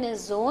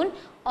non-luminous zone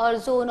or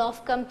zone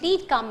of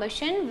complete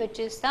combustion, which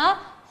is the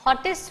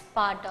hottest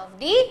part of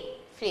the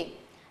flame.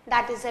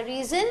 That is the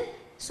reason.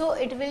 So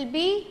it will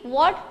be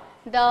what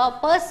the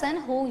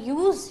person who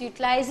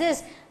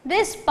utilizes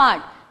this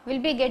part will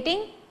be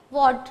getting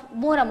what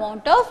more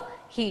amount of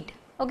heat.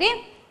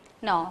 Okay.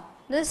 Now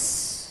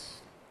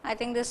this, I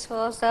think this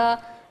was the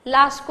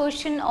last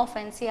question of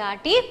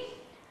NCERT.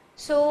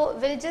 So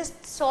we'll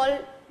just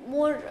solve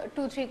more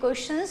 2-3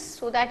 questions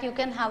so that you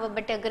can have a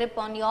better grip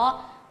on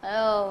your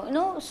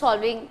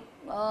solving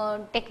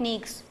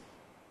techniques.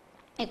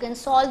 You can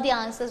solve the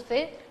answers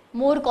with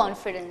more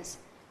confidence.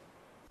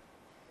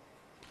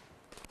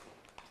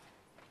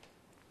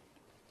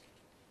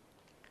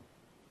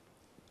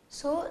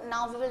 So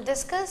now we will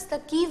discuss the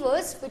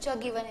keywords which are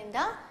given in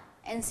the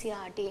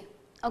NCERT.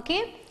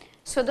 Okay.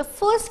 So the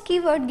first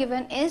keyword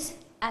given is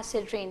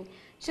acid rain.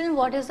 Children,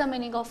 what is the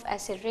meaning of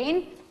acid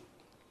rain?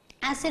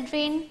 Acid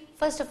rain,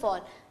 first of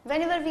all,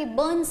 whenever we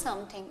burn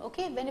something,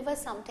 okay, whenever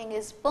something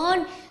is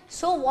burned,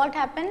 so what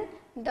happens?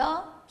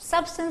 The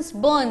substance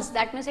burns,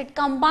 that means it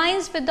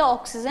combines with the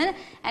oxygen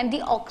and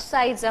the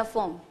oxides are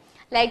formed.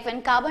 Like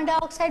when carbon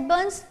dioxide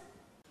burns.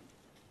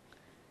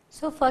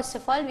 So first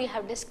of all, we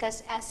have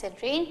discussed acid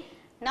rain.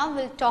 Now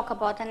we'll talk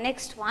about the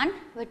next one,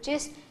 which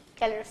is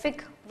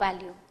calorific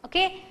value.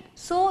 Okay.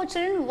 So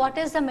children, what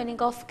is the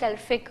meaning of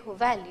calorific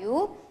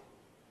value?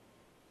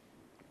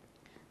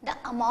 The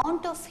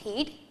amount of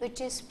heat which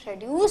is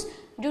produced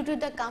due to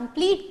the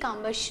complete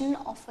combustion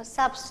of a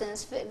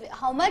substance.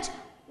 How much?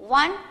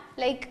 One,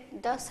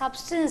 like the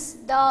substance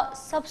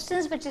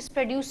which is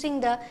producing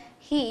the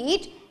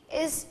heat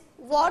is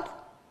what?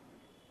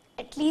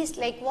 At least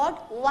like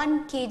what?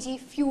 1 kg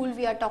fuel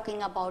we are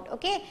talking about.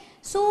 Okay.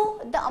 So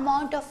the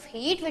amount of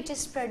heat which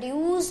is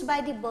produced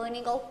by the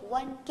burning of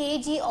 1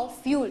 kg of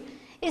fuel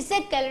is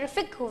the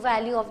calorific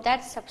value of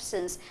that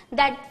substance,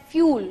 that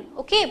fuel.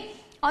 Okay.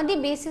 On the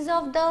basis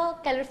of the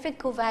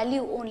calorific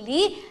value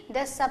only,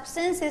 the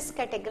substance is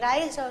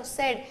categorized or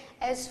said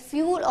as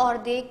fuel, or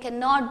they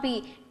cannot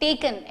be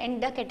taken in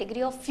the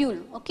category of fuel.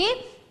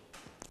 Okay.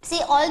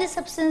 See, all the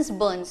substance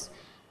burns.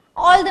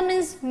 All the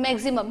means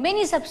maximum,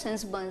 many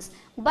substance burns.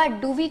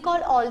 But do we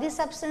call all the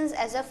substance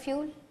as a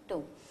fuel?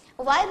 No.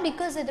 Why?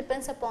 Because it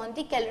depends upon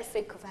the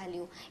calorific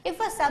value.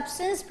 If a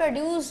substance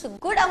produces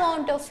good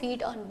amount of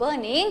heat on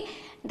burning,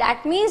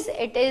 that means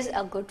it is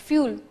a good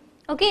fuel.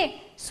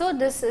 Okay, so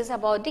this is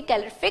about the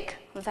calorific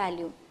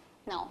value.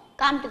 Now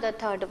come to the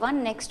third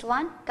one, next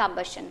one,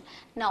 combustion.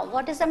 Now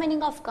what is the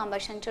meaning of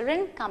combustion,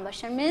 children?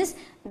 Combustion means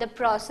the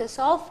process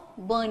of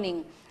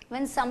burning.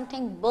 When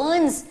something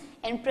burns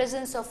in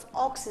presence of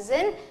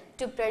oxygen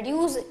to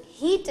produce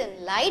heat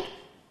and light,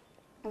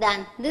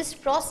 then this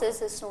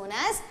process is known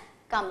as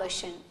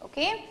combustion.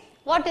 Okay,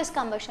 what is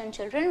combustion,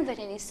 children? When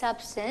any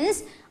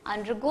substance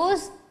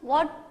undergoes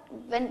what?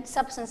 When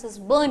substance is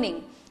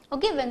burning.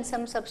 Okay, when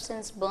some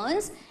substance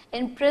burns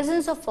in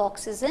presence of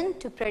oxygen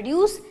to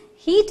produce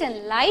heat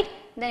and light,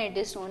 then it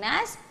is known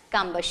as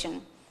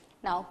combustion.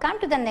 Now come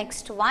to the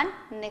next one.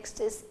 Next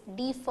is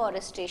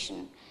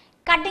deforestation.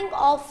 Cutting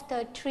off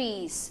the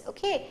trees.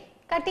 Okay,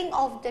 cutting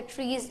off the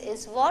trees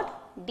is what?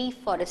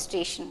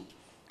 Deforestation.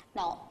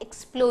 Now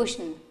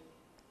explosion.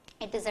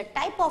 It is a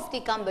type of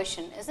the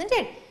combustion, isn't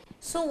it?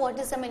 So what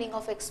is the meaning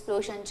of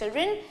explosion,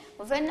 children?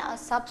 When a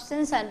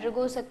substance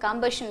undergoes a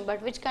combustion,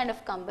 but which kind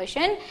of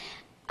combustion?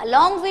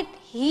 Along with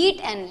heat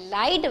and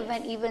light,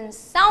 when even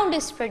sound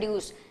is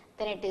produced,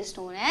 then it is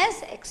known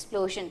as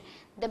explosion.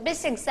 The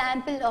best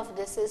example of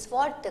this is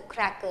what? The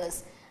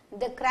crackers.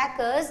 The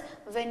crackers,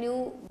 when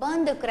you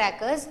burn the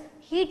crackers,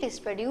 heat is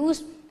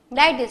produced,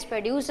 light is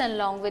produced, and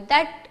along with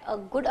that a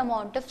good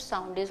amount of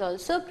sound is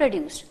also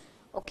produced.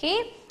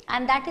 Okay,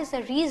 and that is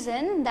the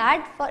reason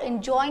that for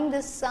enjoying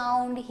the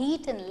sound,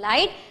 heat and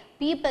light,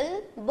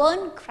 people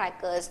burn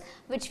crackers,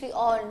 which we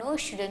all know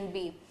shouldn't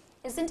be.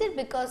 Isn't it?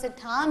 Because it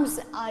harms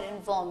our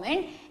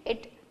environment.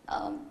 It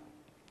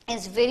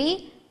is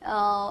very,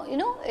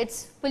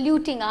 it's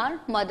polluting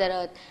our Mother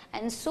Earth.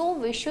 And so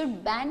we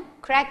should ban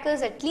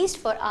crackers at least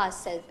for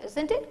ourselves,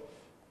 isn't it?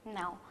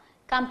 Now,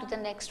 come to the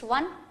next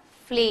one,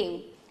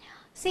 flame.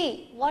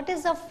 See, what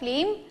is a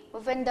flame?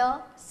 When the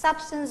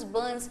substance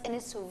burns in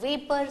its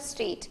vapor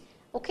state.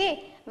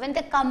 Okay, when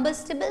the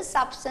combustible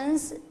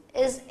substance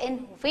is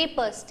in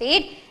vapor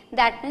state,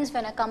 that means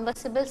when a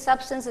combustible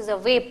substance is a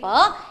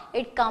vapor,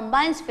 it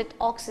combines with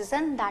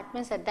oxygen, that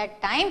means at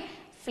that time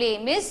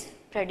flame is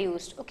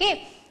produced.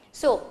 Okay,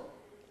 so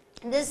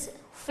this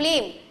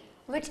flame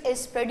which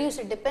is produced,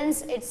 it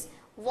depends, it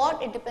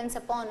depends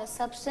upon a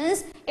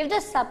substance. If the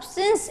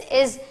substance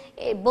is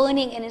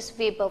burning in its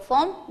vapor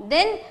form,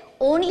 then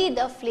only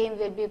the flame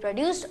will be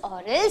produced,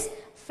 or else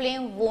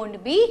flame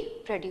won't be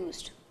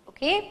produced.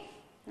 Okay,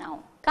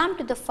 now come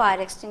to the fire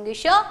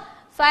extinguisher.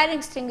 Fire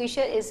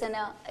extinguisher is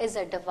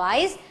a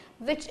device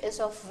which is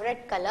of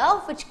red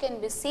color, which can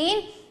be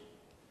seen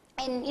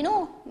in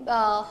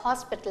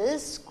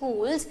hospitals,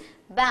 schools,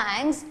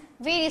 banks,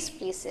 various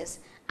places.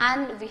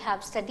 And we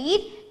have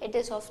studied, it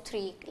is of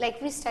three,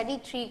 like we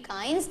studied 3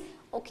 kinds.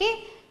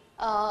 Okay,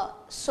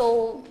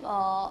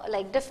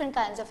 like different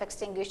kinds of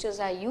extinguishers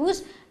are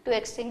used to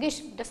extinguish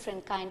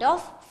different kind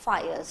of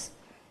fires.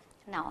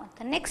 Now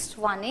the next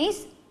one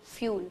is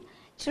fuel.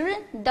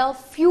 Children, the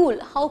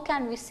fuel, how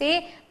can we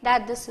say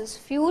that this is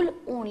fuel?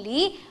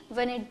 Only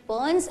when it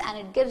burns and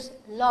it gives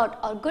lot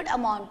or good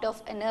amount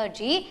of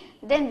energy,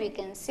 then we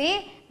can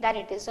say that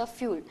it is a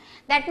fuel.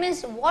 That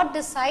means what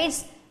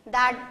decides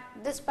that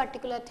this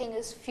particular thing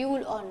is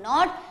fuel or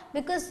not?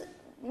 Because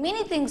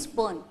many things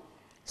burn.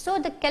 So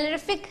the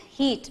calorific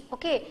heat,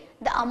 okay,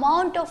 the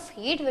amount of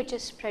heat which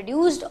is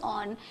produced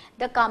on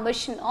the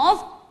combustion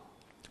of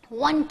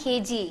 1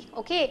 kg,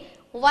 okay,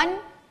 1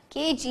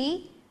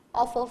 kg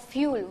of a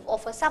fuel,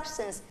 of a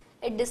substance,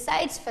 it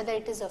decides whether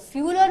it is a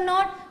fuel or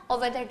not, or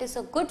whether it is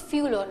a good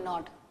fuel or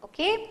not.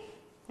 Okay.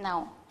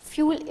 Now,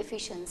 fuel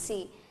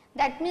efficiency,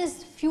 that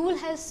means fuel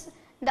has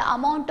the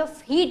amount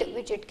of heat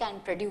which it can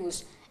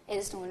produce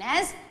is known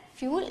as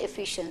fuel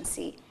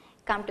efficiency.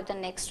 Come to the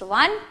next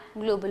one,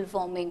 global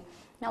warming.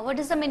 Now, what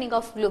is the meaning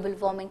of global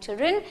warming,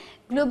 children?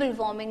 Global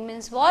warming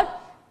means what?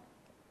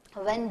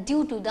 When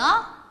due to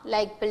the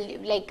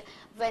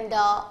when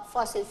the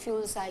fossil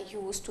fuels are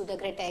used to the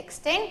greater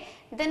extent,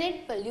 then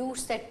it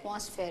pollutes the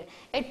atmosphere.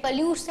 It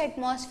pollutes the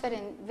atmosphere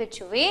in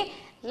which way?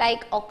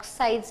 Like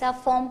oxides are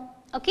formed.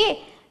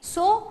 Okay.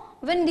 So,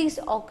 when these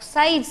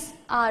oxides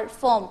are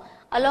formed,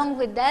 along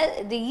with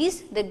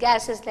the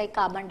gases like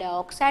carbon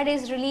dioxide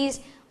is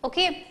released,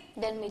 okay,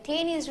 then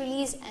methane is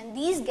released, and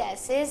these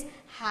gases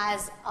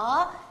has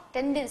a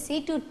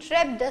tendency to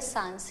trap the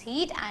sun's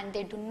heat, and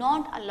they do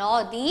not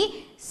allow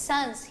the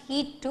sun's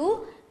heat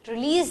to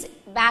release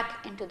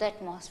back into the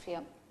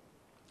atmosphere.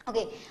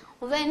 Okay,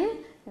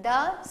 when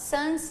the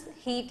sun's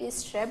heat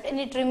is trapped and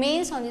it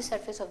remains on the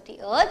surface of the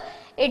earth,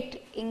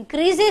 it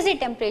increases the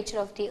temperature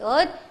of the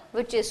earth,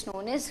 which is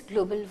known as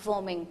global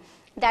warming.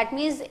 That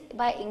means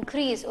by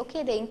increase,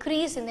 okay, the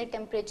increase in the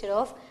temperature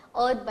of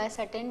earth by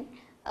certain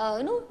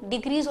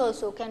degrees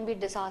also can be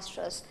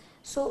disastrous.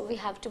 So, we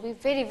have to be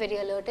very, very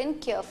alert and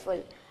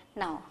careful.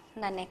 Now,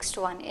 the next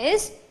one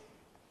is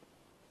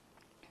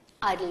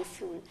idle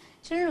fuel.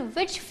 Children,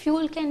 which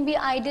fuel can be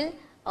idle?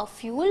 A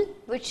fuel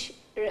which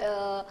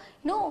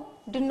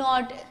do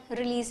not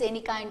release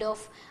any kind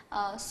of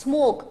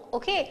smoke,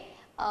 okay,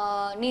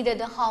 neither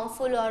the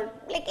harmful or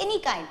like any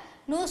kind.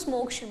 No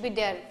smoke should be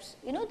there.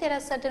 There are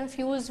certain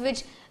fuels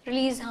which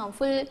release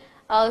harmful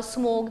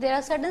smoke. There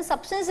are certain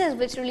substances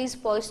which release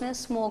poisonous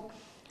smoke.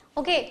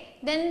 Okay,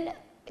 then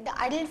the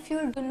idle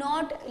fuel do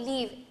not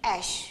leave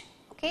ash.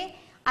 Okay,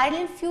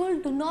 idle fuel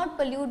do not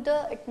pollute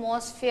the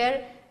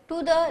atmosphere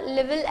to the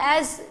level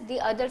as the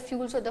other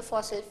fuels or the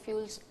fossil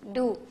fuels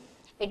do.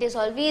 It is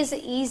always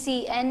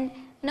easy and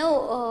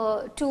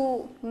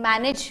to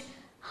manage.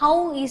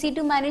 How easy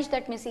to manage?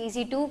 That means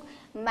easy to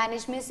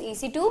manage means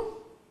easy to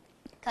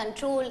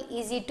control,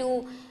 easy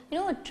to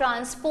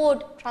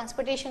transport.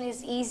 Transportation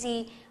is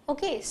easy.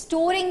 Okay,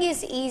 storing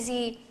is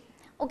easy.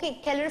 Okay,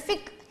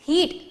 calorific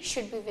heat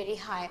should be very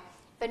high.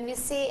 When we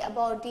say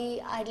about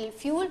the idle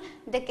fuel,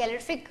 the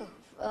calorific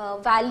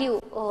value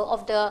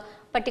of the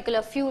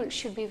particular fuel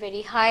should be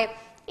very high.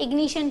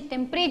 Ignition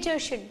temperature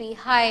should be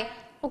high.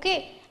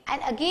 Okay,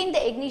 and again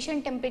the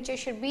ignition temperature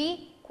should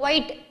be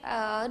quite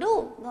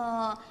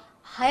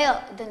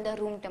higher than the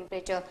room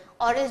temperature,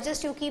 or else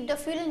just you keep the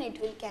fuel and it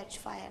will catch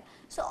fire.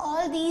 So,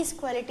 all these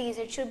qualities,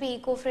 it should be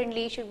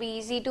eco-friendly, it should be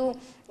easy to,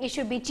 it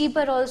should be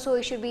cheaper also,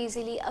 it should be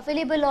easily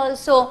available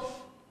also.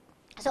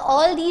 So,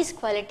 all these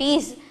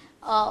qualities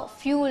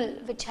fuel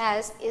which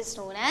has is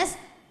known as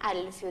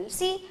idle fuel.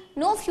 See,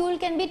 no fuel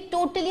can be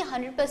totally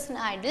 100%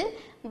 idle,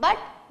 but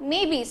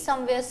maybe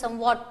somewhere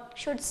somewhat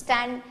should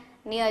stand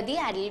near the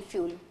idle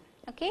fuel.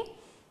 Okay.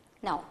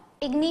 Now,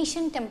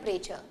 ignition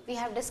temperature. We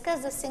have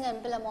discussed this thing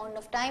ample amount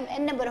of time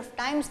and number of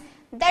times.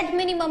 That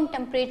minimum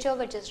temperature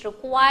which is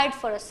required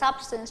for a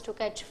substance to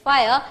catch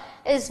fire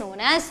is known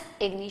as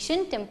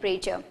ignition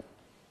temperature.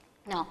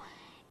 Now,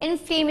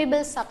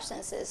 inflammable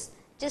substances.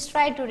 Just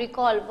try to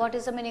recall what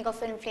is the meaning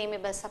of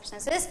inflammable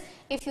substances.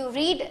 If you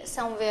read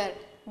somewhere,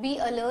 be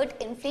alert,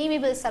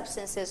 inflammable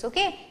substances.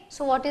 Okay.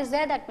 So, what is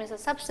there? That means the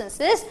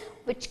substances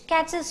which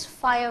catches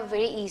fire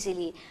very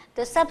easily,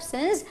 the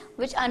substance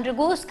which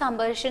undergoes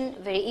combustion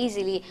very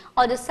easily,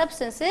 or the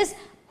substances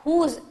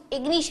whose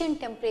ignition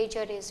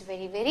temperature is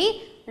very,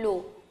 very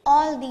low.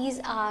 All these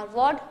are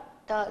what?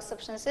 The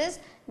substances.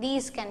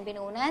 These can be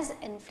known as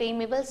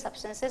inflammable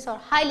substances or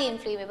highly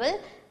inflammable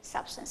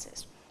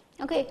substances.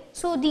 Okay.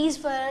 So,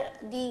 these were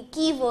the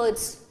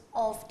keywords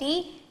of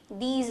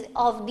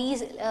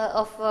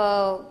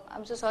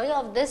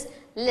of this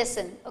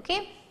lesson.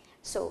 Okay.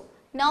 So,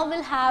 now we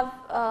will have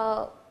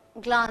a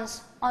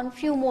glance on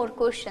few more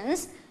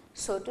questions.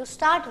 So, to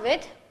start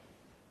with,